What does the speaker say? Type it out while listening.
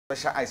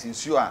special ice in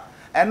sewer.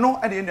 And no,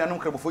 and the Indian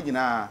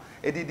Crabofogina,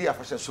 a DD of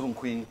a Surun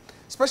Queen.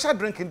 Special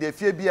drinking the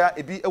Fabia,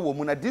 a be a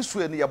woman at this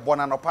way near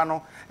Bonano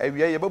Pano, and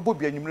we are able to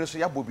be a numerous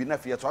Yabobi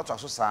Nafia to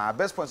Atosa,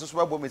 best points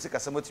where women take a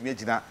summer to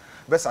Megina,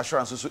 best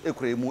assurances to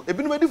Equemu, a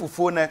been ready for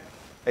phone,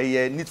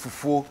 a need for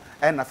four,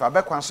 and a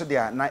fabequan so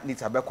there, night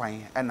needs a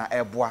bequine, and a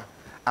airbois,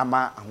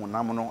 ama, and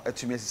Namono, a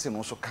Timmy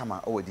also come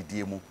over the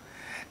demo.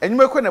 And you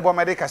may quit about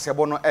my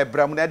decasabono, a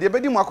bramuna, the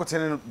Betty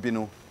Marcotin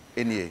Bino.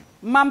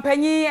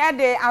 Mampenyi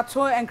ede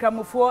ato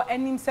enkramofo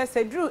enim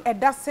sese dru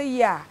eda se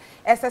ya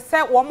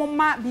esese wo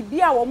moma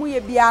bibia wo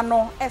moye bia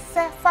no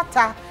ese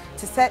fata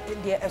te se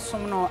de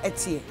esom no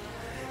etie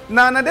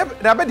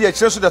na be de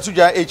akire so da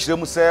tuja ekire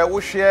mu se wo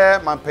hwe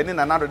mampeni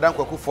na nado dan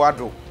kwakufo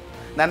ado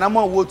na na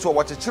ma wo to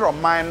wo kekere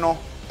man no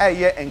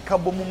eye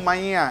enkabomu man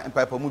a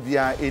empapamu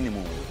bia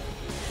enimu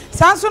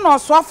sanso no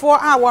soafo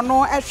a wo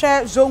no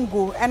ehwe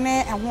zongo ene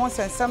eho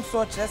sensem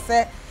so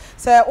kire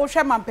se wo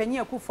hwe mampenyi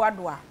akufo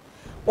ado a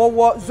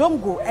owo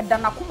zongo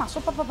edana kuma so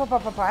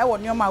papa e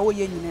woni o ma wo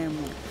ye nyina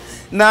mu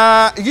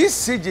na yi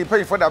CG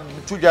pay for that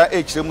tuja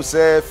ekire mu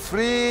say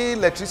free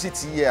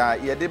electricity ya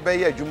ye de be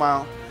ye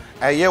adwuma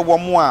eye wo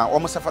mo a wo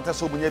mo safata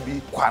so bunya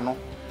bi kwa no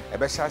e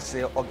be sha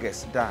say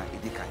August da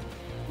edikan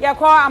ye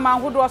ko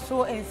amanhodo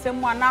so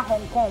ensemu ana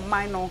Hong Kong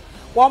man no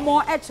wo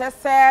mo e kire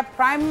say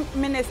prime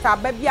minister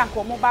ba bi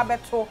anko mo ba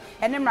beto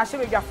ene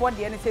mrahye bedwafo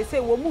de ne say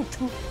wo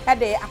mutu e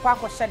de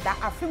akwakọ da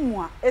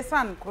afemu a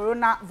esan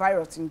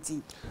coronavirus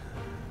nti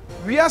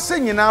we are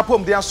saying na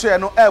pom de aso e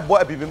no ebo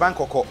abibiman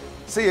kokko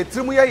say ye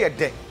trimu ye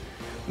de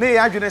na ye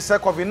adwene say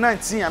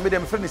COVID-19 am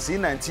dem friend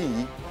C19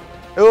 yi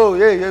oh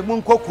ye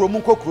mun kokro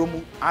mu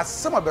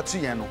asem abeto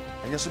yen no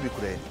enye so bi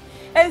kura ni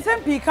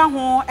ensem pi ka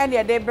ho ene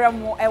ye de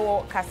bramo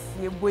ewo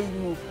kase boyi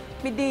mu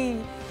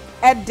midin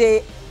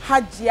ede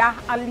Agya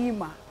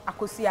Alima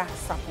Akosua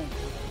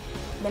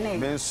Sarpong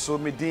men so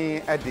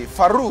midin ede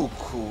Farouk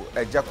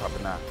Agya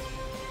Kwabena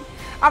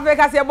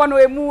Africa se bono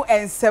emu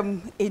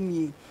ensem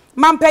enie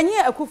Mampenyi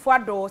akufo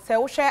ado se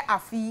wo hwe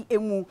afi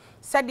emu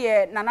se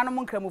de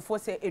nananom nkramofo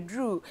se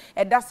edru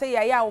eda se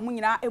ya wo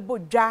munyina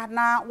ebodwa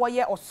na wo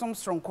ye osom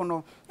sronko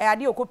no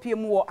ade okopie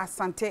mu wo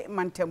Asante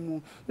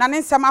Mantamu na ne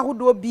nsem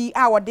ahodo bi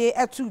a wode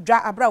etu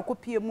dwa abra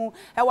okopie mu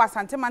e wo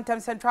Asante Mantam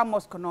Central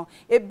Mosque no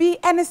ebi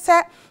ene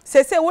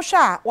se wo hwe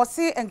a wo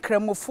se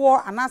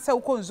nkramofo anase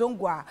wo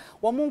konzongo a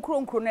wo mu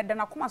nkronkro ne de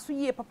na koma so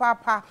yie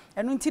papa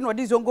eno nti no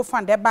de zongo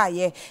fan de ba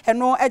ye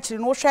eno akiri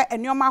no wo hwe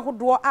enioma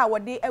ahodo a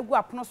wode agu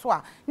apono so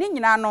a ni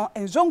nyina no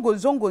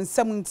zongo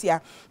nsam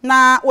ntia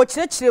na wo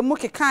kirechire mu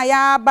keka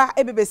ya ba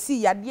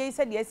ebebesi yade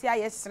se de esi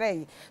aye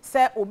srei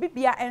se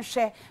obibia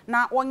enhwe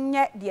na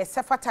wonye de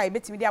sefata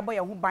ebetimi de aboye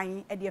ho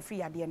ban e de afri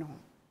yade ne ho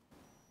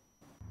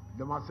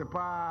de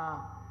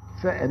masepa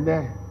se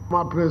ene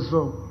ma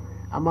preso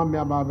ama me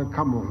aba be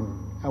kamo ho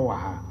e wa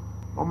ha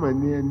o ma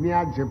ni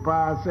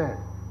ajepa se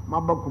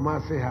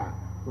mabakuma se ha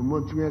o mo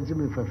tumi enti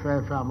me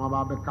fefefe ama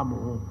ba be kamo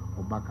ho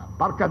obaka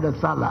barka de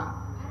sala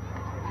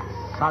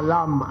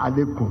Salam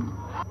alaikum.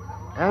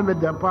 Eme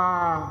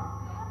depa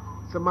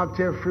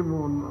semate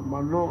frimu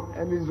mano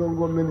any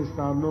zongo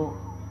minister no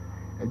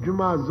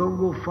ejuma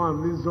zongo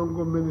fan ni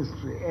zongo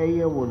ministry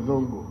eye wo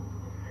zongo.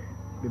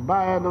 The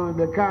buyer no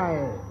the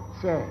kai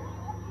say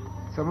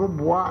samo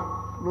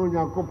boa no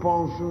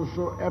Yakopon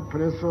so e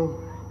preso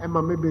e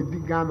ma mebe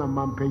digana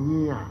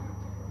mampanyi a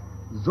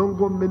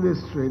zongo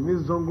ministry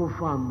ni zongo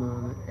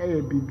fan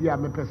eye bibia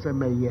mepese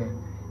meye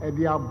e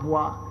di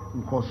aboa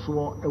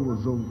nkoso e wo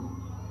zongo.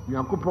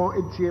 Yakopon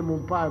etie mu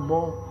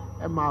paebo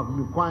e ma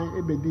mi kwan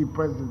e be di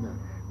president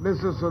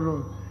meso so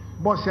no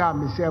bosha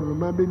mi se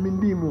ma be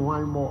mindi mu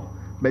hwan mo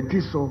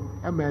betiso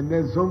e ma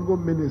ne zongo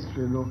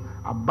ministry no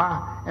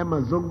aba e ma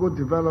zongo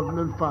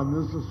development fund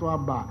no so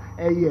aba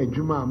e ye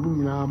adwuma mu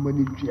nyina ma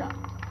ni twia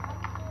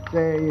se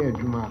ye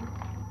adwuma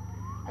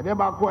ade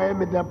ba ko e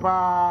me de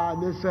pa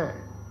ne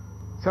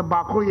se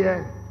ba ko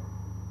ye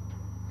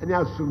eni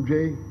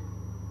asumdwe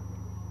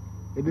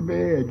e de be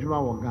ye adwuma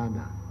wo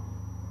Ghana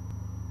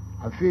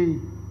afi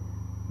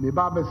me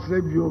baba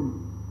srebium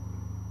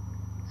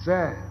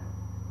say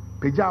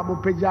pejamo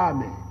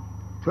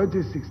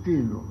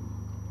 2016 no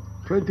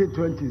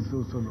 2020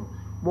 so no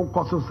mo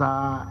koso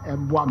sa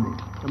emboa me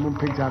mo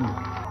pejame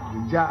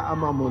ja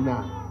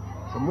amamona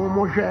so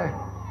mo hwe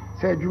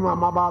say adwuma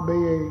mababa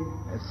ye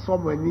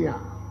somani a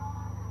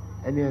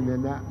ene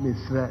na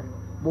mesre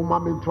mo ma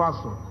me to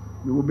aso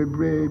me wo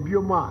bebre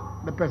biom a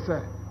me pese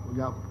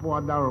ya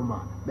po daroma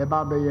me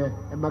baba ye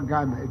e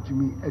magana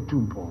etumi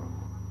etumpo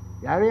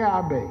yare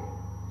abe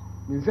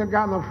minse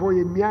Ghana for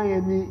ye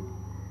mianye ni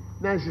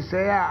na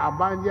hye ya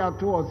abanje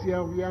ato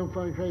osia ya mfa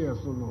hwe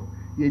yeso no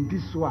ye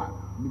diso a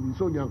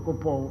minso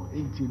Yakopon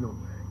enti no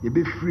ye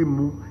be free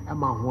mu e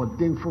ma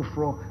hoden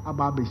foforo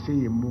aba be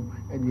hye mu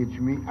ene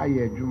etumi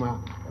aye adwuma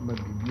e ma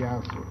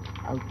bibia so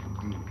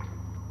outudi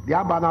dia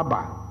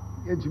abanaba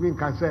etumi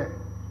nka se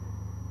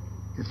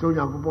eso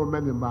Yakopon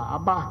meneba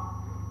aba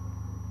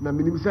na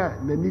minim se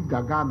na ni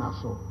da Ghana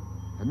so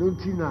eno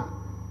nti na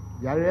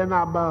yare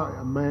na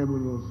aba maemu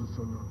no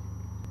so no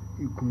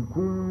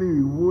ikunkum ne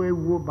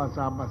iwo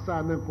basa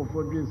na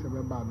kofo dwen se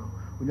beba no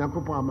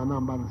onyankopon amana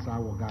amba no sa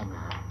wo Ghana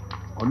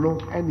ono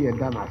ene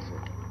eda na se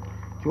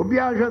ti obi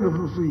ahwe ne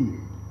hu so yi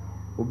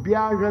obi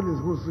ahwe ne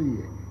hu so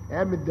yi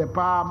me de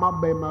pa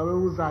mabe ma we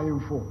hu sa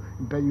yimfo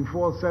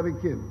mpanyifo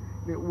serikin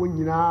ne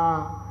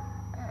wonyina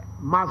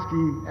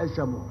maski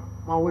eshamo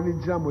ma woni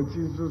jira mo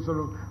chi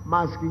so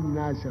maski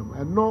nyina eshamo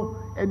eno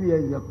ene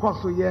ye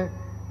koso ye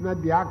na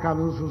de aka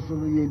no so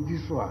no ye di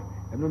so a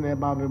eno na e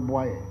ba be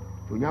boye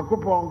to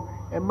nyakopon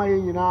e ma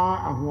ye nyina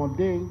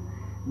ahoden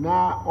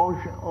na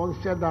on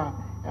sheda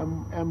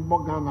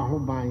boga na ho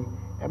ban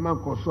e ma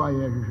koso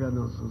aye hwehwe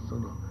no so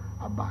no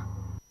aba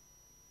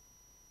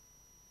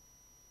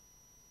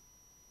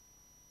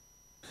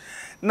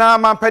na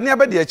mampani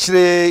abedi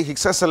akire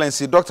His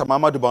Excellency Dr.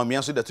 Mamadu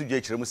Bawumia so da tudwa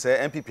akire mu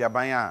se MPP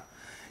aban a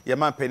ye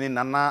mampani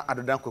Nana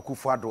Adodan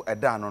Kwakufu Ado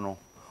eda no no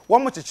wo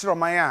mo kyekyere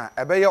oman a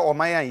ebeye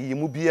oman a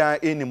yimu bia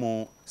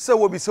enimu se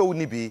wo bi se wo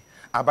ni bi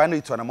aban no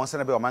itu na mo se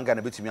na be oman ga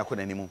na betumi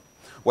akona nimu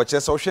wo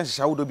kye se wo hwe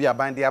nhya wodo bi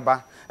aban de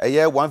aba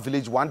eye one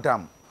village one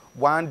dam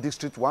one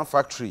district one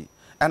factory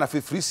and a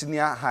free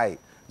senior high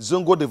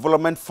Zongo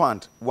Development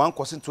Fund one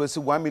constituency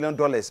 $1 million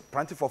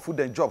planting for food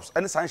and jobs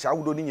and san hya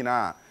wodo ni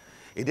nyina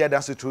edi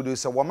adanse trudo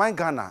se wo man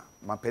Ghana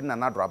mampani na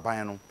nadro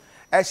aban no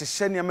e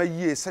hyehye niam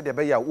yie se de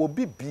be ya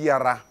obi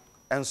biara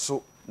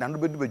enso na no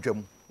bedu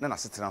badwam na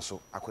nasetena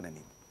so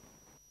akonani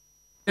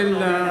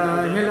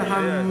لله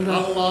الحمد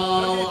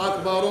الله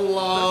أكبر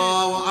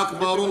الله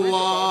أكبر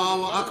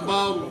الله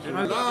أكبر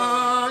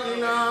لا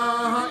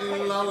إله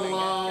إلا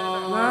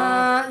الله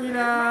لا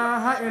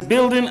إله إلا.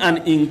 Building an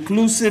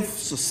inclusive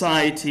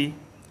society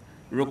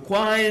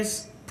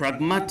requires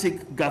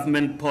pragmatic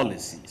government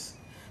policies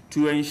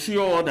to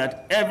ensure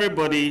that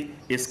everybody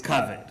is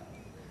covered,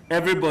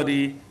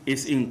 everybody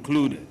is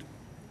included.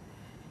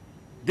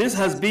 This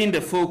has been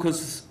the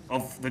focus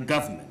of the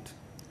government,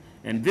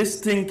 and this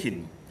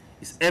thinking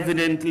is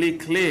evidently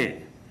clear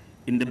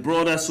in the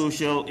broader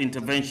social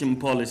intervention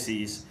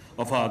policies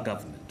of our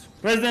government.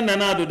 President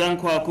Nana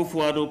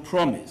Akosua Ado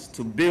promised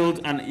to build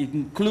an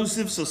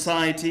inclusive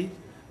society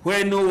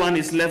where no one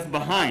is left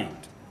behind,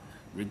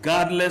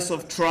 regardless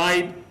of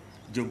tribe,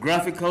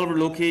 geographical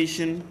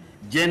location,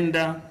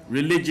 gender,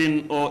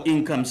 religion, or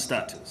income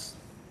status.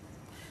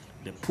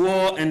 The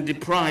poor and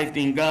deprived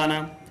in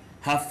Ghana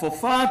have for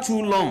far too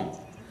long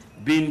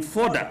been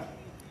fodder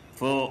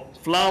for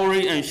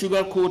flowery and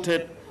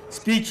sugar-coated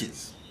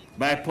speeches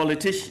by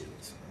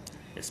politicians,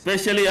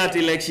 especially at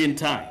election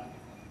time.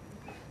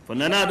 For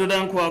Nana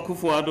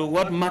Akosua Ado,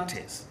 what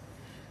matters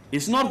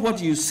is not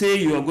what you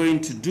say you are going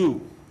to do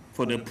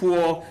for the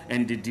poor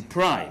and the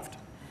deprived,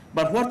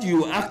 but what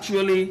you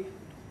actually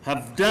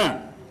have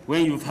done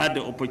when you've had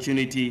the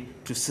opportunity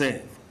to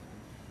serve.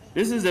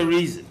 This is the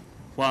reason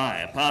why,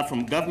 apart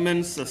from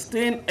government's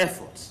sustained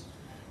efforts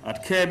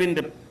at curbing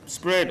the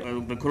spread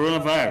of the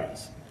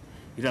coronavirus,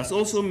 it has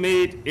also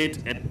made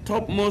it a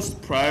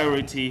topmost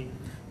priority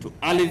to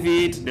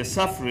alleviate the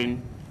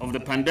suffering of the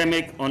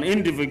pandemic on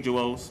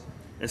individuals,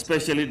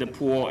 especially the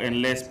poor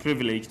and less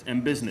privileged,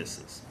 and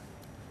businesses.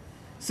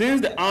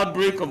 Since the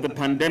outbreak of the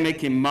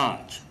pandemic in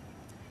March,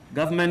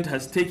 government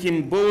has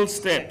taken bold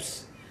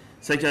steps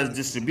such as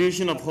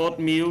distribution of hot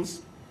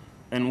meals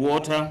and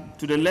water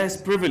to the less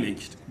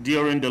privileged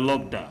during the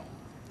lockdown,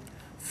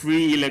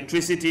 free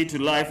electricity to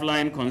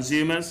lifeline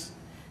consumers,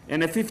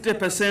 and a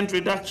 50%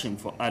 reduction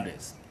for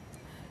others,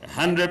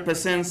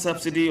 100%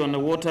 subsidy on the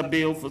water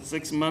bill for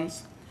 6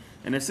 months,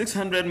 and a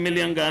 600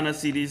 million Ghana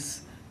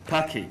cedis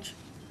package,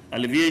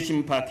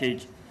 alleviation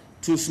package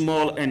to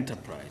small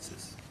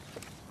enterprises.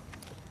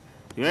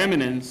 Your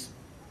Eminence,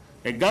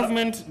 a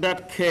government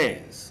that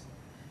cares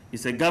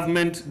is a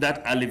government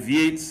that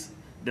alleviates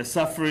the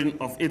suffering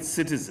of its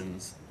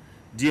citizens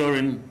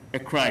during a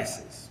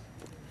crisis.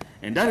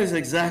 And that is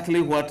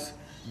exactly what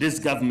this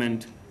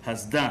government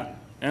has done,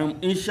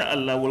 and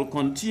inshallah will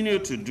continue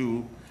to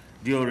do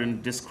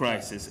during this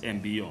crisis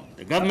and beyond.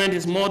 The government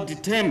is more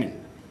determined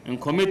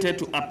and committed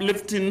to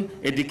uplifting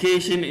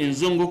education in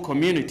Zongo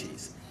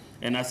communities.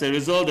 And as a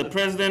result, the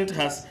president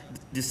has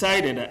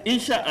decided that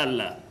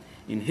inshallah,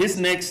 in his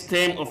next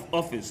term of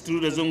office through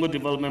the Zongo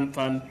Development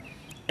Fund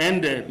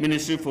and the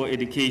Ministry for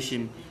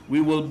Education,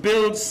 we will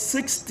build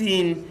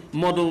 16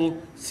 model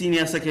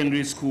senior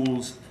secondary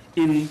schools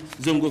in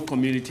Zongo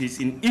communities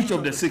in each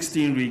of the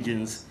 16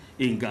 regions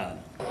in Ghana.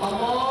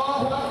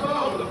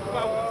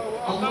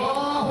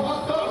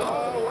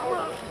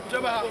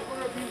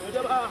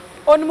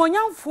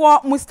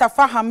 Onimonyamfo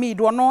Mustafa Hamid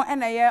wono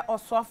eneye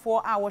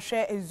osoafo a wo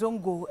hwe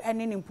ezongo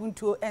ene ne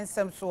mpuntuo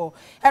ensem so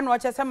ene o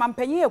chese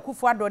mampanyi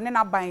Akosua Ado ne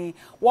naban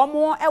wo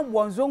mo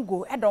ewo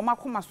zongo e do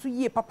makoma so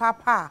yie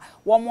papapa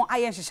wo mo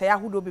aye nhehye ya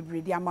hodo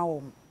bebredi ama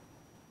wo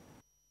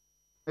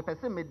me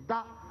pese me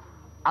da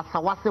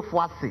asawase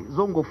fo ase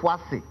zongo fo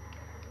ase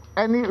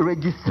any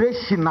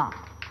registration na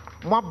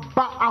mo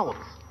ba out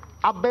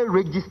abe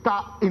register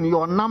in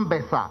your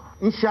numbers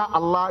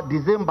inshallah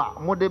December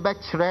mode be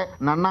kire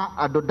nana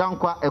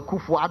adodankwa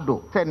ekufo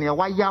ado se ne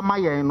wa yama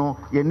yen no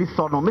ye ni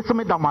so no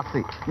mesome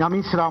damase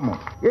nyame nhira mo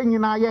ye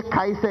nyina ye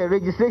kai se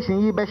registration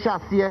yi be hya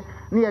ase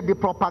ne ye de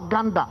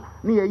propaganda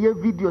ne ye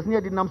videos ne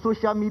ye de nam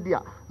social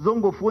media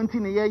zongo fo nti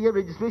ne ye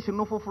registration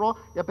no foforo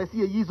ye pese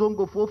ye yi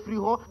zongo fo free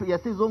ho ye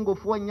se zongo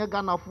fo nya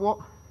Ghana fo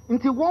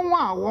nti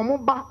wonwa wo mo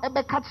ba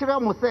ebe ka kire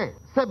mo se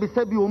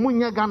sebi o mu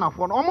nya Ghana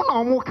fo no omo na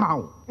omo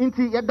kan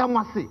nti ye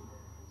damase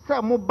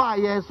se mo ba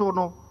ye so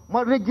no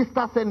mo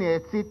register se ne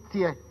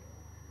etie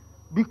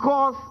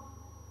because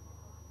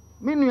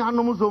minu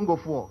anom zongo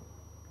fo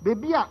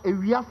bebi a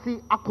ewiase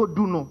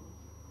akodu no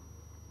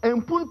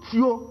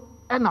empuntio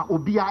ena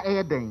obia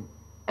eden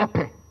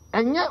epe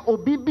enye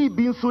obi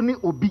bibi nso ni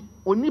obi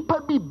onipa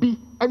bibi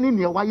ene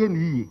ne waye ne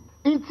yiye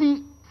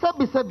nti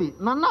sebi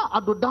nana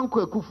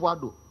adodanko ekufu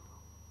ado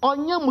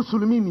onye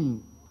musulmi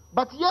ni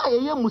but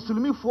ye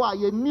musulmi fo a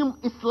ye nim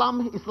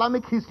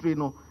islamic history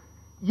no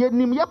ye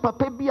nim ye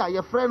papa bi a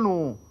ye frɛ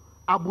no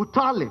Abu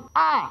Talib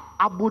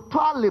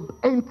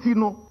enti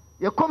no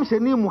ye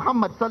komsheni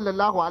Muhammad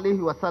sallallahu alaihi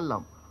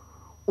wasallam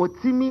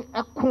otimi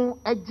ekon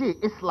eje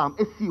Islam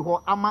esi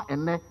ho ama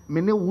ene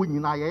mene wo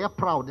nyina ye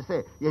proud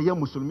say ye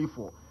musulmi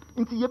fo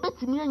nti ye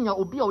betimi anya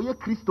obi a ye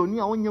kristoni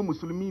a onye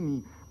musulmi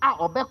ni a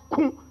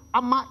obekun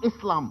ama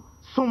Islam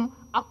som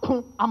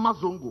akon ama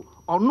zongo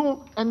ono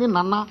ene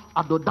nana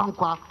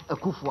adodankwa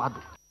ekufu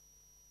ado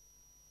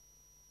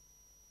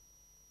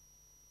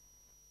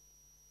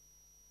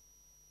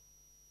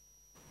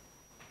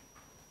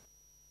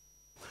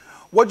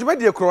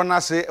Wajumedi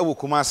korona se ewo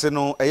Kumase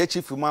no eye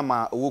chief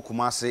mama ewo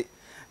Kumase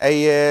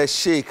eye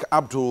Sheikh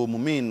Abdul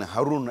Mumin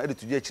Harun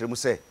edituje kiremu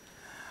se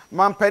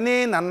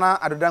mampani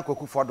nana adodankwa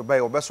ekufu ado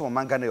bae obeso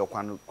manga na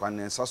yokwan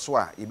nsaso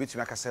a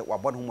yebetumi aka se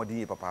wabon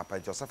homodin papa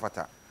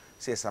Josephat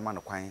se sama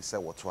no kwan se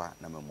woto a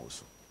na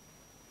mamuso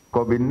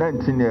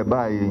COVID-19 e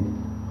bayi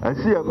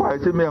asi e kwa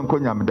se me enko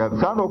nyamda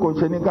sa no ko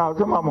cheni ka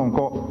se ma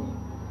monko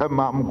e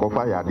ma mko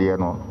fa yade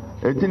no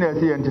enti na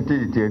si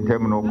entity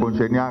entem no ko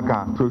cheni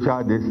aka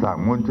social distance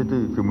mon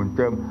tete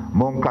simuntem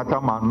mon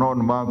kata ma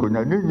non ma ko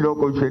nya ni nyiro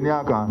ko cheni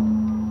aka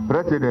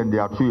president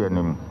dia tu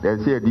yenim e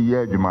se di ye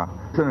adwuma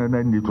se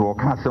na ni to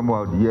ka se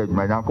mo di ye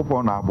adwuma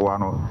yakopon na aboa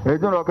no e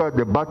do no ka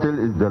the battle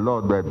is the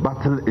Lord, the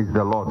battle is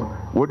the Lord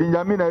wodi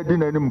nyame na di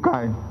na nim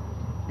kan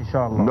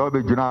inshallah no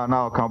be jina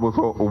na ka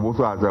boso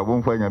oboso aza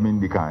bon fa nyame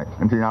ndikan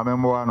nti nyame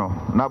mo no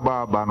na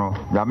ba no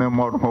nyame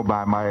mo ho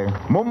ba mai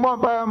mo mo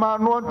ba ma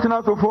no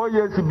ntina so 4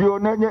 years bio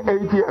na nye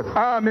 8 years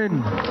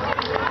amen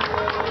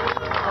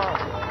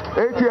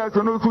 8 years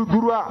no su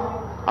durua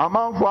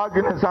amanfo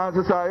agene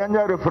sansa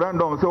yanya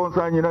referendum so on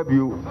sanyina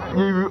bio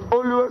you will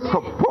always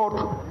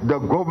support the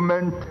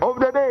government of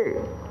the day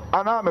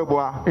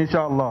anameboa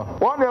inshallah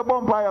one e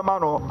bompa ya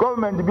mano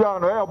government bia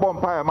no e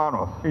bompa ya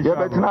mano ye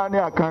betina ne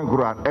akan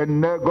kuran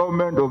and the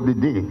government of the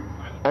day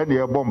and e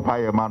bompa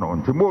ya mano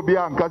nti mo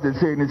bia anka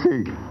se ni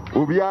sei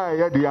obi a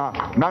ye dia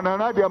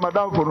na dia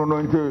madam fo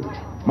no nti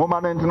mo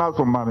ma na ntina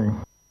so mame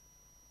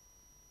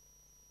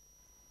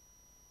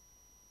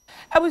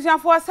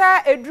abusianfo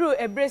sa edru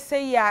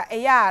ebrese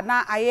ya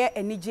na aye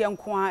enigye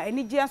nko a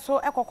enigye so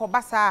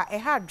ekokobasa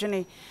ha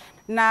adwene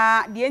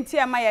na de enti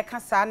ama ye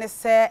kasa ne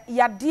se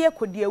yade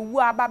kodi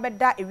awu aba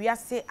beda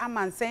ewiase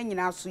amansan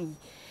nyina so yi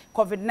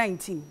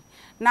COVID-19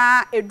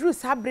 na edru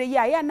sabre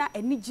ya na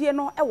enigye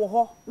no ewo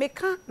ho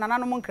meka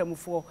nananom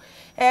nkramufo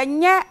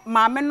enye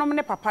maamenom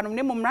ne papanom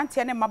ne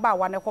momrante ne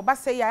mabaawa ne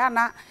kobasa ya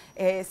na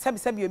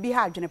sabi obi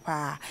ha adwene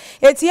pa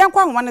etie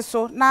nkwa homa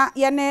so na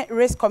ye ne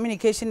race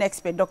communication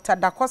expert Dr.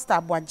 Dacosta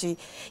Abwaje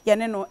ye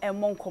ne no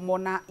emonkomo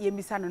na ye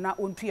bisa no na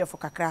ontuyefo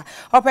kakra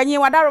opanyi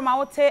wadaroma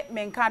wote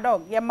menka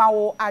dog ye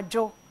mawo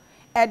ajo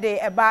ede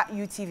eba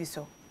UTV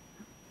so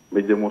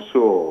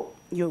mejemoso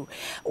yo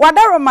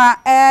wadaroma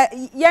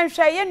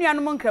yenhwe ye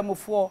nuanom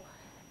nkramufo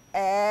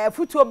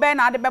futuo be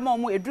na ade be ma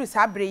mu edru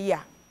sabre yi a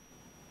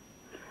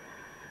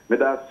me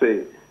da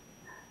say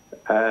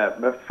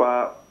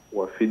mefa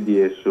wa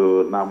fidie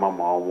so na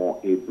mama omo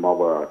Eid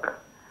Mubarak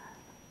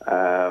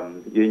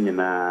ye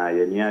nyina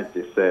ye ni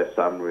age say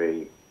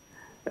samre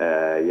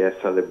ye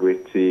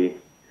celebrate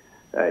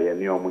ye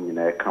ni omo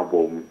nyina e ka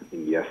bom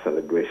in your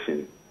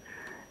celebration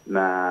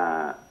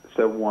na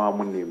sewa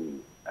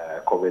munim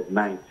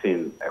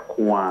COVID-19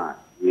 ekwa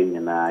ye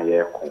nyina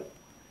ye ko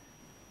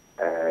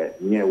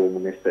nye wo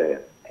mu se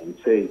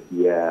enche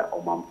ya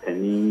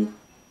omampani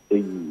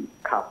eyi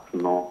cap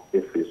no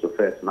if so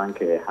first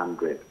nanke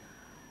 100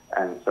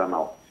 and some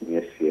of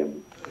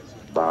CSM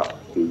but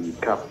the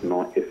cap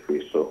no if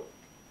so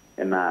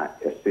and I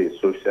say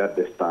social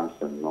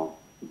distancing no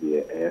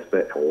the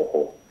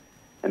ewo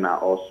and I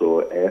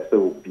also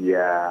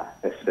obia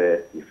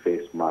the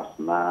face mask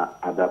na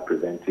other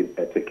preventive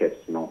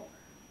etiquettes no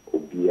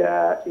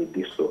obia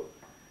ediso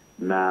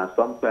na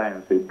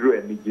sometimes they drew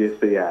any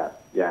say ya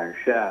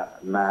nsha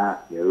na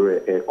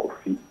yere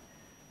coffee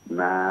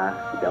na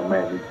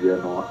yama ni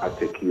no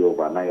ateki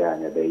over na ya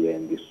nya de ye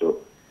ndiso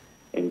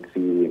enti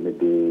me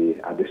de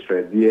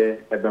adestradie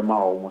ebema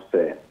almost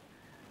say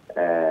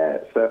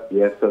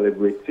yes,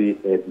 celebrity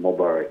Eid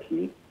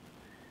Mubarak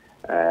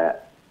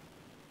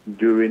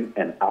during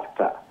and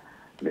after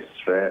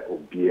Mr.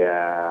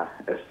 Obia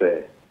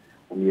say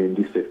in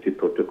the safety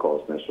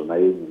protocols so na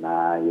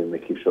you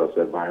make sure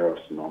the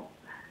virus no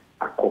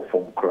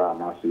akofom kra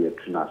na so you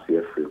tuna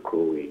so free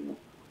crowing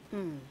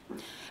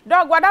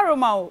dog wada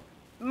roma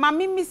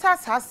mami misa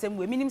sasem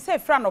we minim say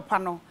fra no pa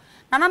no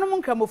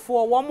nananom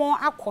nkramofo wo mo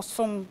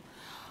akosom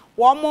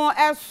wo mo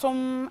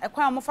esom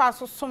ekwan mo fa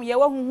so som ye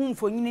wahuhu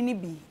mfonyini ni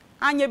bi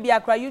anya bi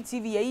akra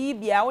UTV ye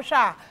bia wo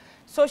hwa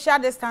social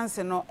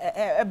distancing no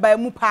ba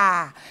mu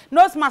pa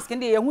nose mask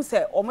ndi ye hu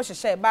se o mo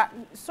hyehye ba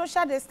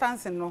social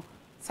distancing no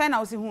say na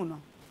wo si hu no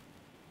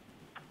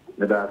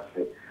that's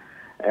it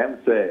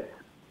say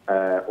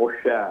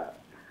Osha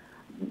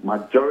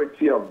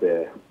majority of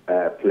the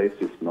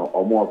places no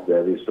or more of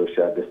the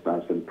social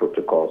distancing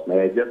protocols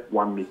now just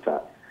 1 meter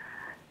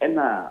and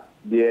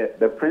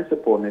the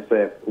principle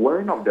is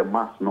wearing of the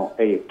mask no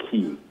a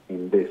key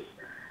in this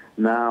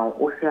now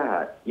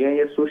Osha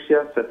yeah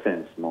social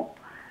settings no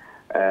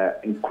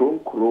in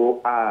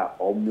Kro are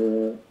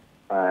almost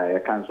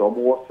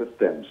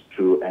systems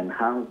to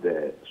enhance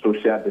the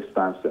social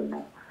distancing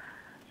no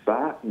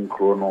sa in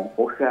Chrono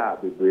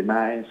Osha be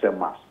benign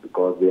mask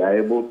because they are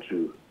able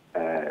to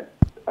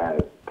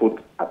put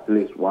at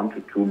least 1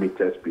 to 2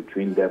 meters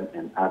between them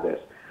and others.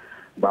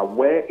 But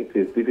where it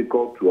is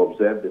difficult to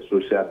observe the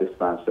social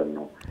distancing,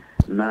 no,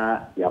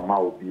 na yama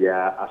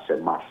obia as a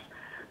mass.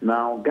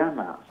 Now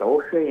Ghana,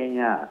 so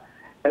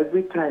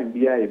every time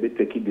we are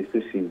taking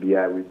decision,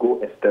 we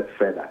go a step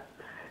further.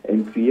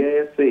 And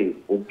here say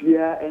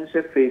obia and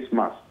face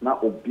mask, na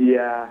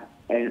obia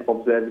and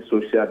observe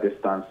social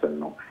distancing,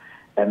 no,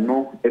 and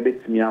no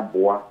ebetmia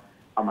boa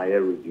am I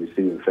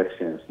reducing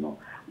infections, no.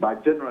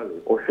 But generally,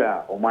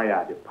 Osha,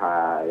 Omaya, the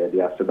pie, the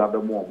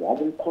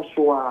Asadabemo,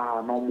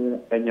 Kosua, no more,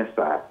 and yes,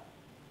 sir.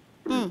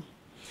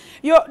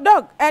 Your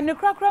dog and the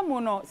cracker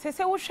mono, say,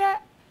 Osha,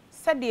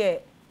 said the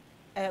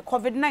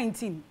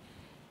COVID-19,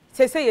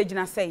 say, you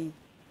just say.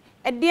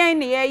 At the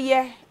end,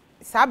 ye,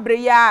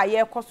 Sabria,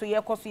 ye,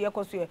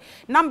 Kosu,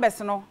 numbers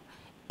no,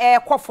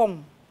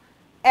 quafom,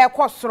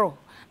 quasro.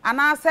 And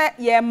I said,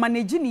 yeah,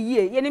 managing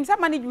ye. Ye name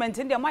management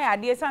in the my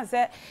idea, and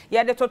say,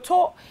 yeah, the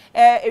toto,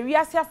 we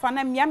are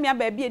fanam yamia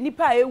baby,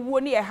 nipa a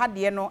woni a had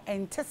ye no,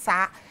 and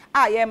tessa,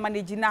 yeah,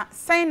 managing that,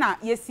 saying,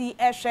 yes, see,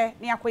 share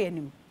near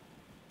quenim.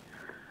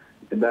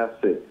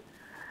 That's it.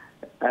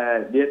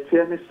 The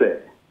TN say,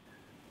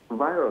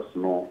 virus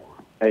no,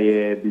 a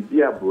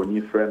Bidia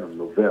Brony friend of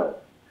novel,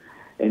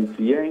 and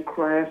the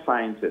inquiry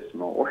scientists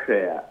no, or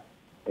share,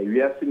 we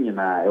are singing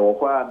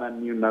a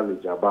new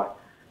knowledge about.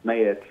 Na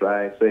ye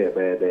try say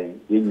be den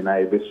yina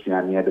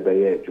ebesuani ade be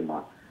ye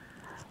adwuma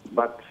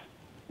but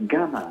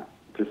Ghana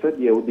to say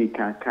the odi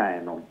kan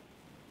no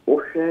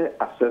o share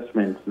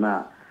assessment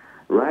na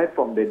right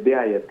from the day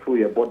I through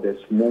your body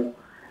small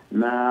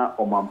na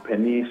o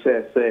mampani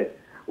say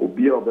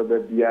obi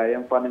obebe bia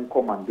yemfa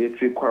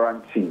mandatory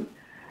quarantine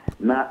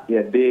na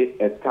ye day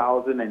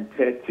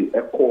 1030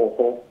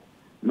 ho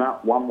na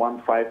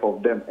 115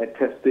 of them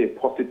tested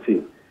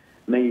positive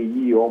na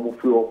yi omo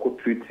free oko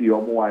treaty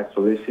omo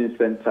isolation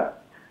center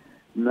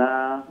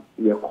na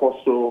ye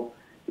koso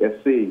ye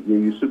say ye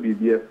used to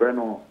be a friend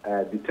of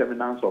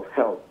determinants of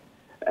health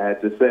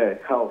to say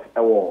health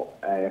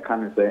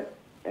can say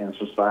and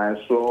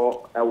society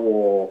so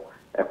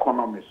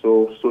economy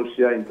so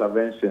social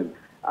intervention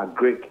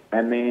agric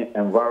any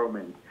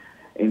environment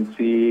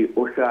into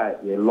osha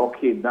ye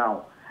lock it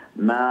down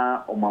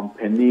na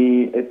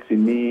omampani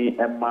etini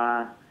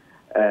ema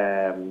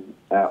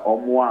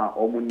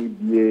omuni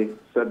bie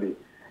sabi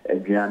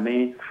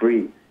aduane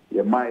free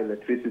ye ma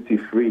electricity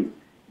free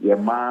ye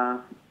ma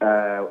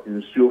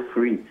insuo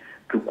free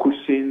to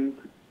cushion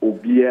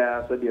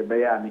obia so the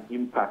be an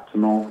impact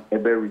no e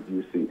be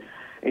reduce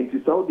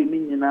enti so the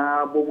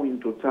nyina bomu in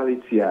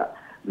totality a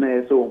na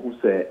eso hu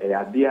se e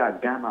ade a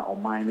Ghana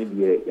oman ne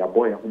de ya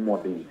boy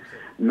homodin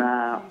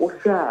na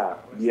osha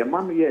ye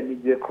ma no ye ni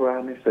je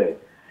kra ne se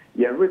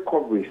ye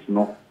recoveries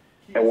no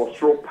e was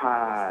so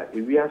pa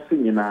we are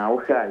seeing now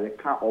okay you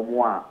can't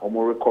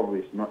omo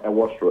recoveries no e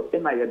was so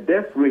and your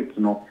death rate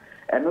no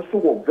and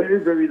also very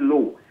very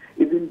low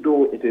even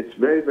though it is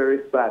very very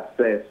sad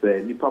says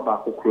nipa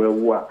ba kokro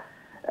ewu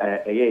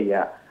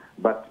a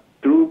but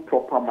through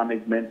proper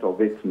management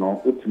of it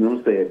no it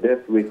means the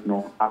death rate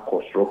no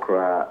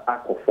akosrokra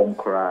akofom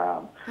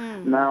kra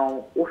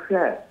now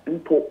okay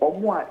into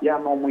omo ya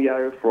no mo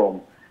yare from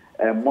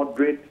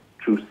moderate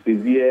to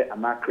severe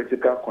and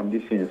critical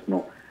conditions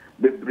no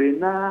the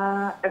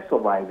braina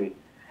survive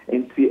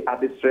into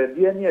at the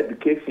Australian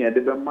education the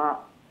bema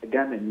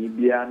Ghana ni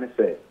bia ne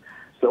say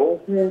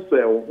so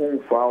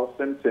who foul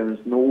symptoms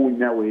no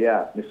nya we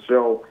ya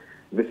Mr.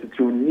 visit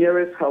to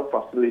nearest health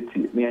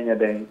facility near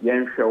den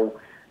yen show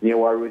near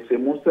worry say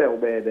mo say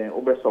obey den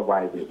obe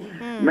survive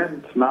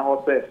meant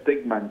now say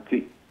stigma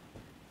ti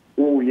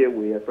oh yeah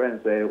we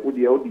friends say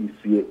odi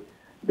sie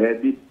there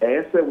be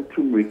say we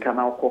to American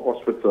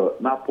hospital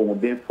na pon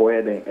den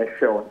for den e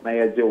show na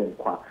ye je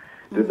unkwa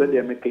So that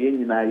they make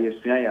any na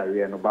yesua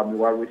yare no ba me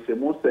worry say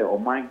mo say o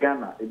man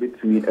Ghana e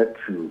betimi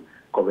atru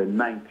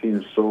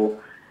COVID-19 so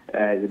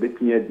e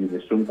betimi adi ne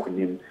so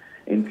nkunim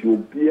enti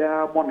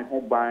obia mo ne ho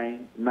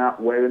ban na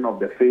wearing of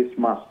the face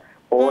mask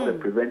all the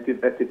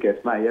preventive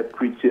etiquette na ye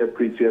preach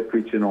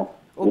no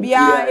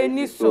obia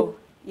eni so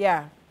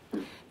yeah.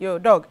 Yo,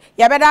 dog.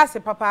 Ya beda se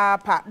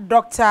papa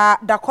Dr.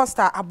 Da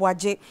Costa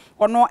Abuaje,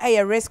 ono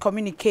a risk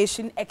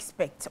communication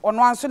expert.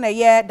 Ono anso na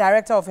ye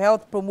director of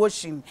health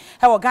promotion.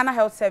 He Ghana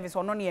Health Service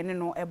ono ne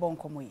no ebo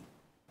nkomo yi.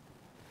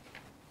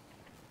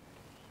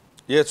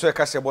 Ye to e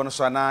kase bo no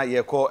so na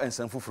ye ko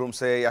ensanfufrom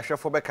se ya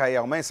hwefo beka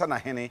ya o mensa na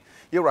hene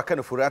ye wraka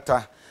na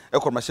furata e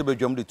ko ma shebe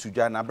dwom de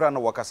tudwa na bra na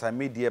wakasa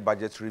media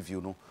budget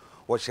review no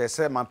wo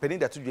hye mampani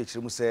da tudwa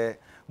chirimu se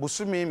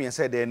busumi mi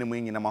se de enemu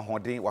nyina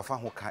mahoden wafa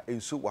ho ka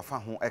ensu wafa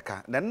ho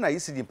eka na na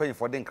yisi di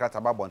mpanyfo de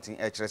nkrata ba bonten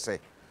e kire se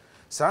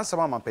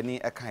sansama mampani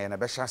eka ye na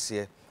be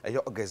hyase eye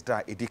August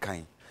da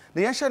edikan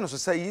na ye hye no so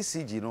se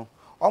ECG no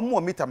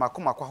omo mita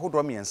makomakwa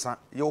hodo miensa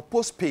ye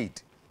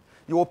postpaid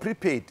ye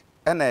prepaid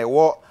ena ye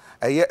wo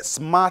eye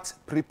smart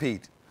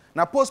prepaid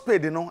na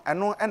postpaid no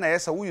eno ena ye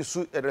se wo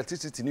yusu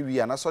electricity ni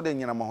wi ana so de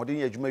nyina mahoden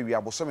ye adwuma wi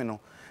abosome no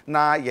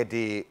na ye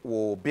de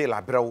wo bill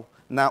abrew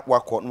na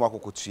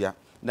wakokotua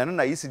na no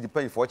na yisi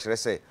dipanyfo kire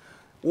se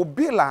wo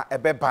bila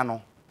ebeba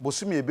no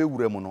bosumi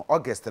ebewura mu no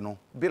August no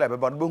bila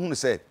ebeba no behunu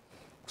se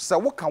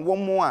wo ka wo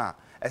mo a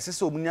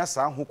esese omunya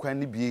sa ho kwan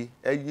ni bie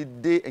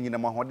eyide enyina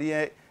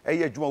mahode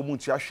eye adwuma wo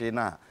muntua hwe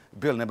na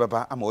bill ne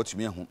beba ama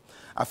otumi ahu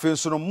afen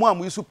so no mo a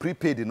mo yisu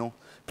prepaid no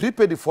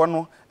prepaid fo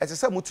no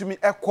esese mutumi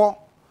ekọ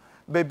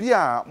baby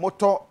a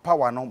moto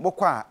power no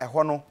mokọ a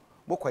eho no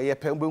mokọ ye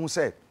pe behu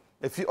se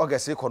efi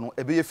August ekọ no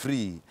ebe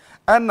free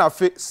and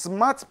afi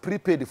smart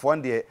prepaid fo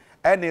nde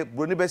ene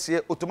broni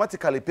besie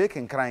automatically pay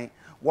kenkran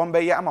won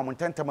be ya amam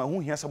ntantama hu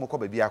hia se mokọ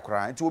baby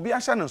akora nti obi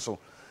ahya ne so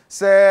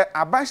se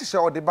aban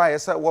hyehyɛ ode ba ye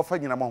se wo fa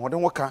nyina mahode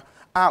woka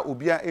a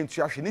obi a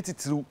entu ahwe ne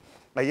titiru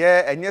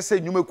ye enye se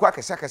nnwumeku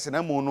akese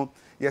na mu no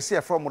ye se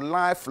from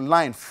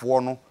lifeline fo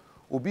no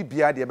obi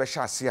bia de be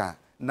hya ase a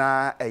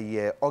na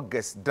eye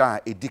August da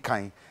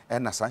edikan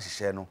na san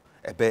hyehyɛ no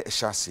ebe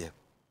hya ase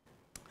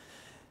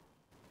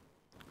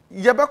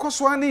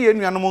Yabekoswa ani ye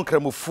nuanom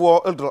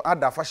nkramofuo eldro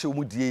ada fashe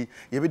omudie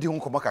ye bedi hu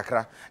nkomo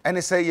kakra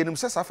ene se yenim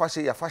se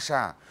safashe ya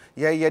fasha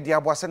ye de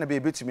aboa se na be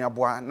betumi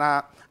aboa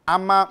na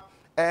ama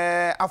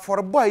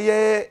aforebo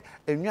ye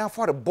enwa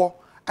aforebo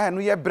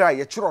anu ye bra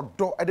ye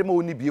chirodo ede ma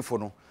woni biefo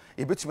no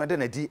e betumi ade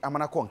na di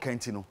amana ko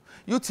nkanti no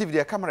YouTube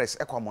the cameras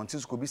e kwa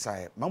montis ko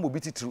bisae mambo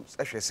bititru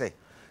ehwe se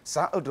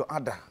sa eldro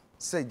ada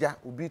se ja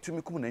obi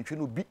tumi kum na ntwe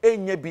no bi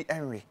enya bi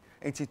enwe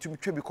enti tumi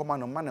twa bi koma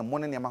no ma na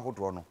monne ne ma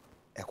hodo no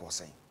e ko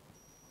sen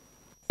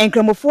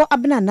Enkramofo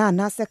abna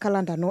na se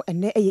calendar no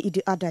ene eye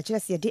idi ada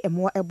kyerese de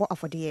emoa ebo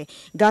afode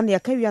Ghana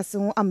yakawiase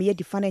ho amaye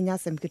difane nya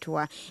asem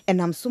ketwa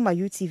enam so ma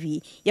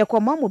UTV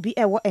yakoma mo bi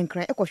ewo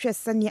enkran ekohwe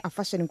sane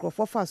afahye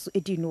nkrofo fa so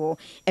edi no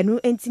enu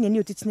entine ne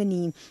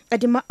otitinani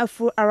edema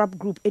Afro Arab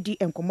group edi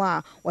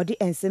enkoma wode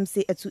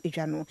ensemse etu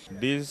edwa no.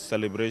 This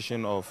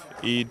celebration of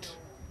Eid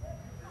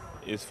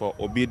is for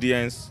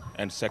obedience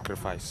and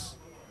sacrifice.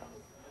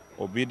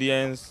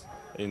 Obedience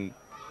in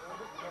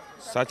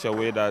such a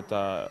way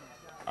that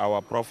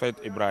our prophet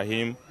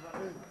Ibrahim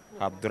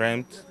had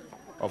dreamt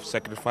of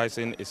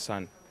sacrificing his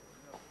son,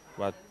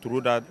 but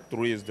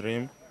through his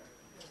dream,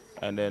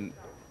 and then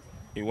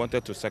he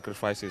wanted to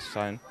sacrifice his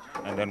son,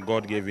 and then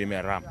God gave him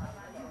a ram.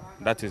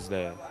 That is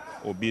the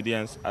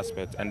obedience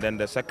aspect. And then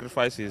the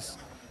sacrifice is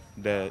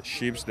the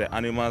sheep, the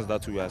animals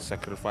that we are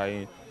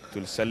sacrificing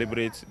to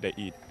celebrate the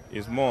Eid.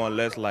 It's more or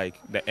less like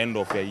the end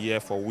of the year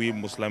for we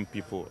Muslim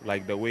people,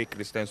 like the way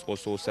Christians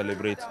also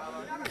celebrate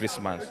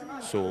Christmas.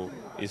 So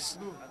it's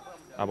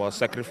about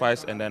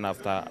sacrifice and then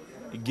after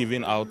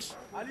giving out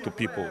to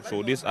people.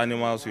 So these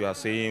animals we are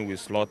saying we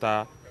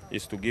slaughter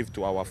is to give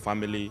to our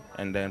family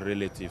and then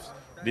relatives.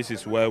 This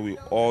is where we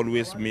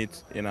always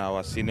meet in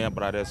our senior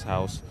brother's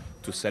house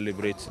to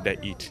celebrate the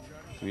Eid.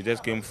 We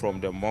just came from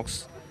the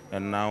mosque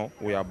and now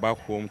we are back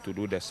home to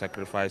do the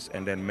sacrifice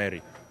and then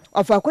marry.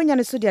 Ofa kwanya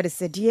ne so de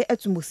sedie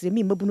etu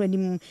muslimi mabunu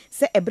anim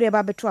se ebre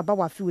ba beto aba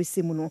wa fi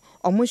wesemu no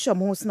omo hye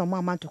omo ho se na omo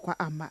amantokwa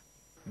ama.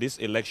 This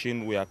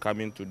election we are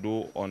coming to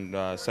do on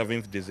the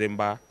 7th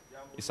December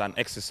is an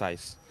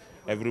exercise.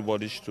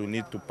 Everybody should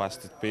need to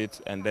participate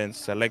and then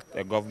select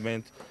a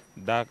government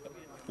that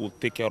will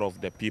take care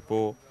of the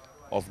people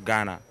of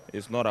Ghana.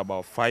 It's not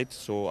about fight,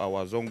 so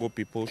our Zongo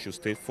people should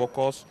stay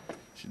focused.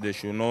 They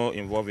should not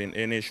involve in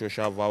any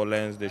social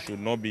violence. They should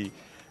not be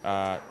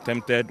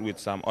tempted with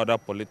some other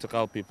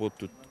political people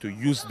to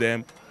use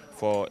them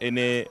for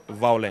any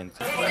violence.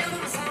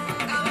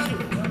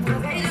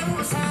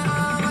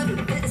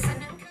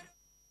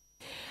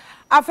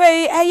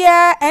 Afei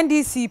eye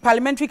NDC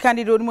parliamentary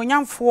candidate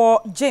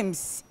Monyamfo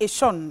James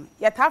Eshon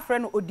yata frɛ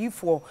no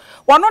odifo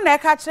wono na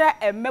eka kire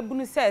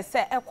emabunu se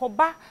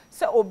ekoba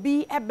se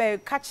obi ebe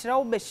ka kire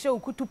wo be hye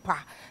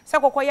okutupa se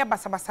kokoye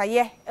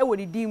basabasaye ewo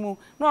didimu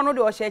na ono de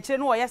o hye kire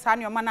no wo ye sa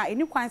neoma na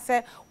eni kwan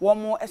se wo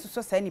mo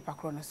esoso sa nipa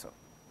kro no so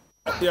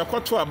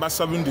Yakoto aba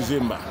 7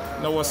 December.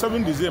 Na wo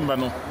 7 December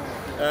no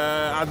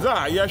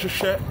adza ya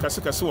hwehwe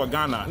kase wo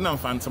Ghana na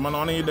mfantema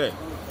no ne de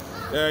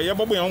ya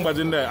bobo ya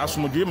ngbaje nde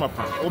asomdwe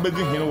mapa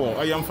obedi hene wo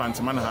oya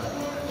mfantema na ha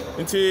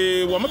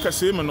nti wo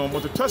mekase me no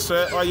mototose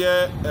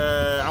oye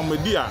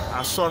amadia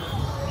asor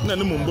na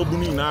ne mumbobu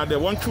ni na de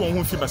won twe won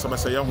hu fi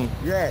basabasa ya hu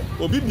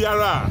obi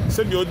biara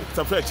se bi o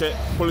tafreche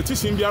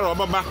politician biara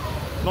obaba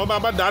na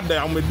obaba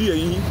da amadia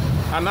yi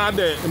ana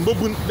de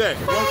mbobu de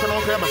won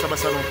kono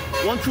basabasa no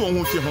won twe won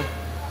hu fi ho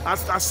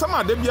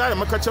asama de bia ya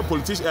makacha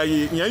politician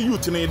yan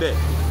youth ni de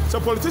so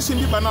politician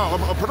bi ba na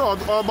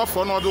oba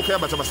for no do ka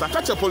basabasa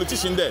kacha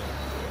politician de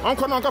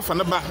onko no ka fa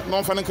ne ba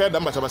no fa ne ka da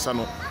basabasa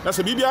no na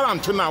se bibia ra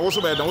nto na wo so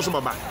ba da wo so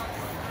baba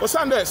o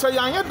sande se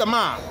yan ye da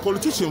ma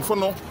politician fo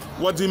no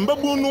wodi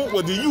mbabu no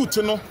wodi youth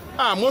no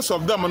most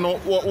of them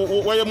no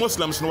wo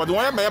Muslims no wodi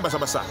won ya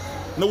basabasa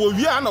na wo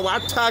wi na wa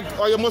tag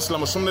oye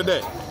Muslims so ne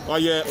de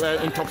oye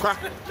ntokwa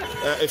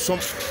esom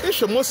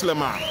ishe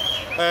Muslima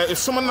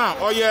esum na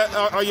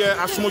oye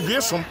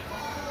asomdwe som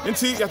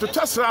nti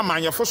yatotwasra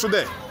amanyefo so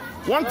de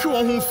wontwe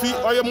won hu fi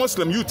oye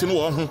Muslim youth no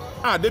wo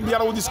ho de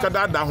biara wo diska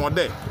da ho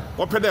de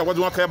wo pede wo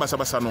de won ka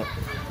basabasa no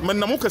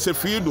menam kase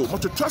fiido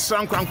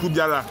mototwasra nkranko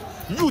biara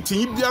youth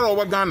yi biara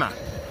wo Ghana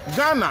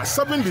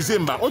 7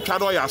 December o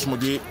twado oye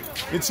asomdwe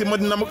nti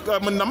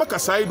menam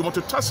kasa ido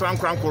mototwasra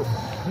nkranko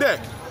de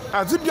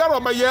azi biara wo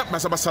ba ye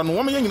basabasa no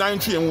wo me nyina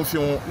ntwe en wo fi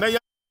ho na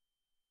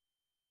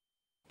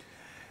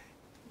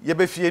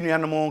Yebefie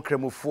nuanom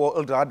kremofo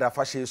Eldorado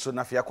afahye so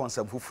na fia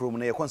konsam fufuro mu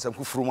na ye konsam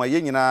fufuro mu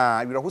yenyina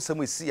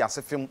awirahosam esi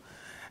asefem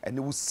ene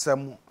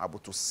wusam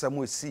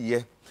abotosam esi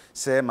ye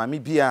se mame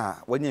bia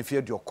wanya fie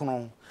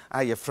aduokono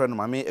aye frɛ no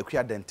mame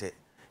akua dente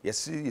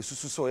yesi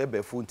yesusu so ye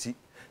befo nti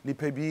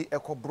nipa bi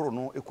ekobro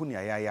no ekuni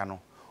ayaya no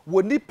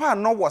wo nipa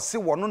no wose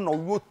wono no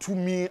wo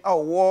tumi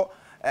awo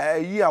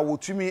yi a wo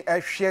tumi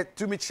ehwe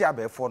tumi chi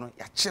abefo no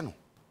ya che no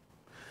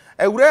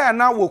ewure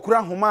na wo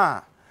kura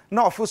homa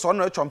na ofiso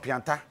no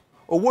echompianta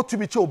owo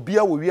tumi che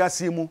obia wo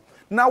wiase mu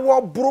na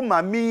wo bro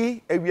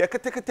mami ewie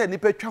ketekete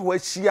nipa twa ho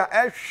ahia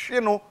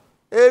ehwe no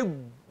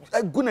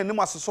eguna nim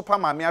asoso pa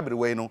mami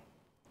abrewe no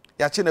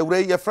ya che na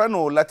wure ye fra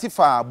no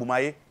Latifa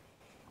Bumaye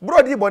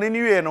brodi boni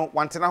ni wie no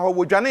wantena ho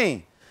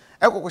wodwane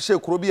ekokoshe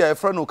kuro bia ye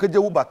fra no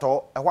kajewu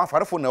bato ehwo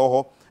afarefo na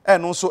ho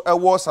eno so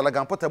ewo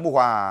Salagampota mu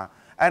hwa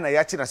ana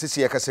ya che na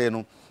sisi ye kase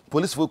no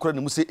police fo kura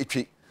ne mu se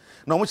etwe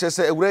na omo che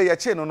se ewure ye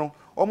che no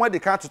omo de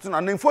ka tutu na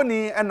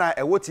mfoni na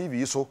ewo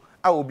TV so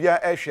a obia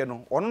ehwe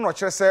no ono no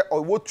kire se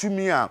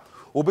wotumi a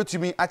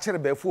obetumi a kire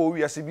befo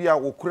owiase bia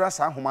wokura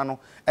sa homa no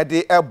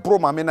de ebro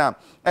mame na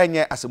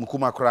enye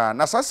asemukuma kra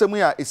na sasemu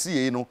ya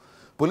esiye no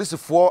police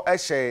fo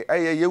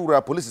ehye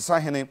yewura police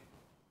sahene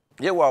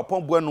yewa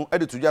pombo anu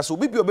de tudwa so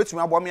bibia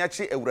obetumi abome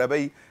achi ewura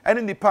bayi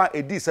ene nipa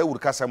edi sa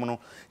wurka sem no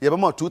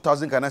yebema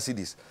 2000 Ghana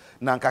cedis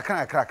na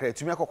nkakra krakra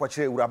etumi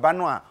akokokire ewura ba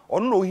no a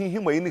ono no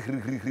ohihim ayi ni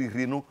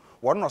hiri no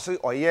wono no so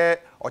oye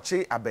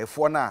ochi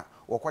abefo na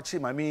wokwachi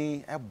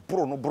mami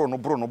bro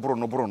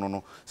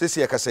no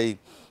sesi yakasai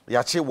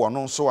yachi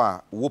wono so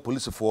a wo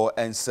police for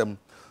ensem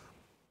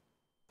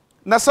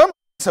na sam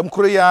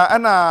kureya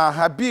ana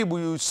Habibu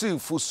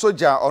Yusuf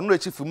soja ono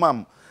chief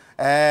mam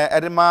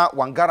edema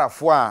wangara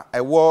fo a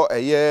ewo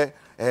eye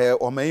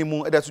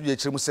omaimu edato je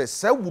chiremu se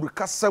sawuru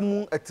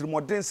kasamu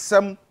atirimoden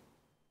sam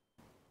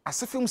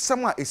asefim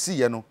sam a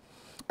esiye no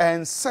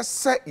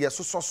ensese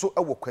yesoso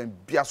ewo kwan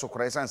bia so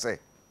kora sanse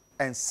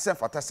ense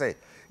fata se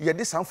ye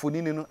de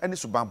sanfoni ni no ene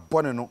suban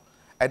bone no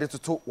ede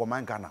toto wo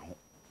man Ghana ho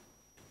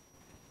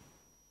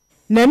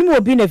Nanu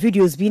obi na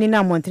videos bi ni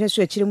na montene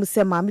so akire mu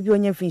se maame bi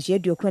onya mfinhie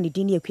aduokuna ne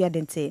din ne akua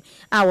dente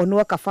a wono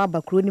wakafa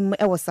abakro ni mu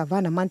e wo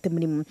savana mantam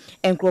ni mu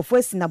enkrofo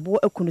asinabo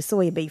akunu se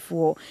wo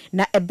yebaifo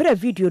na ebra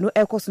video no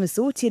ekoso no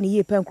se wotie ne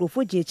ye pa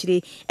enkrofo je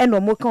akire ene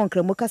omo ka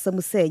onkramo kasa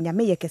mu se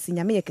nyame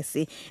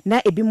yekese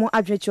na ebi mo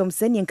adwechom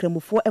se ne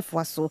nkramofo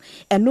efoaso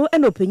eno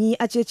ene opanyi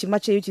achechi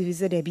mache YouTube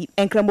zeda bi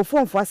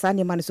enkramofo mfoasa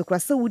ne mane so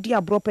krasa wudi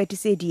abropeti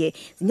se die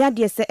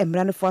nyade se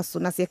emra ne foaso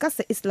na se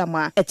kasa Islam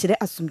a ekire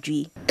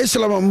asumdwi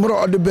Islam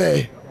mbro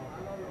odebe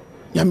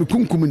yami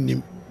kunkum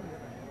nim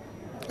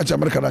acha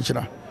America na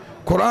chira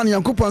Quran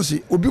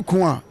yankopansi obi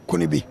kun a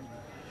koni bi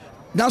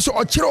nanso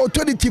o chira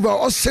authority va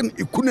o sen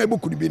ikunu ebo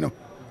kuni bi no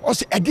o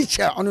se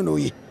edicha ono no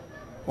ye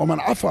o man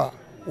afa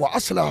wa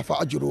asla fa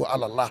ajru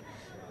ala Allah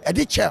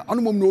edicha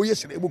ono mom no ye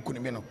se ebo kuni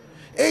bi no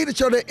e de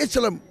chira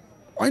Islam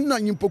onna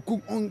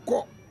nyimpoku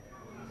onko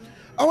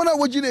awana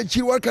wajine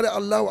chi warkare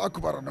Allahu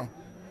akbar no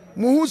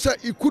muhusa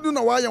ikunu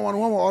na waya wan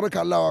wa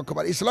warka Allahu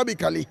akbar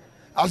islamically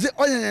azi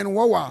oyen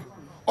wa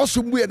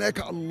osumbu ya na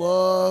ka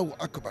Allahu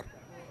akbar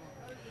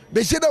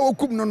be seda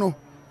wokum no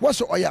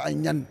waso oya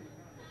anyan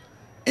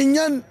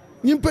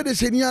nyimpe de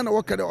senia na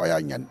wakade oya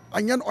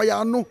anyan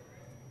oya no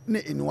ne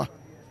enwa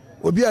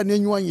obi a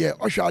nenwan ye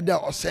ohwada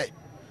ose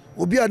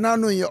obi a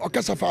nanu ye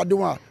okasafa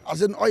adom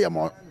azen oya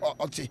mo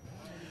oti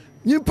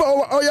nyimpe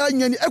oya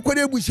anyan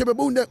ekwere ebuhye be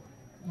bonde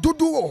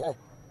dudu wo ho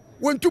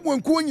wontum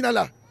wonku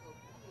nyinala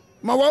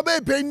ma wa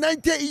be pe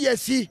 90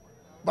 years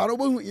ba ro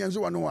bo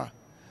yenzo wano a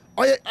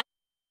oya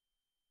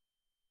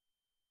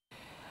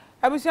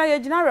Abusua ye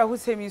gina ra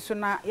husemi so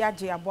na ya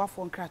je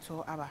aboafo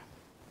nkrato aba.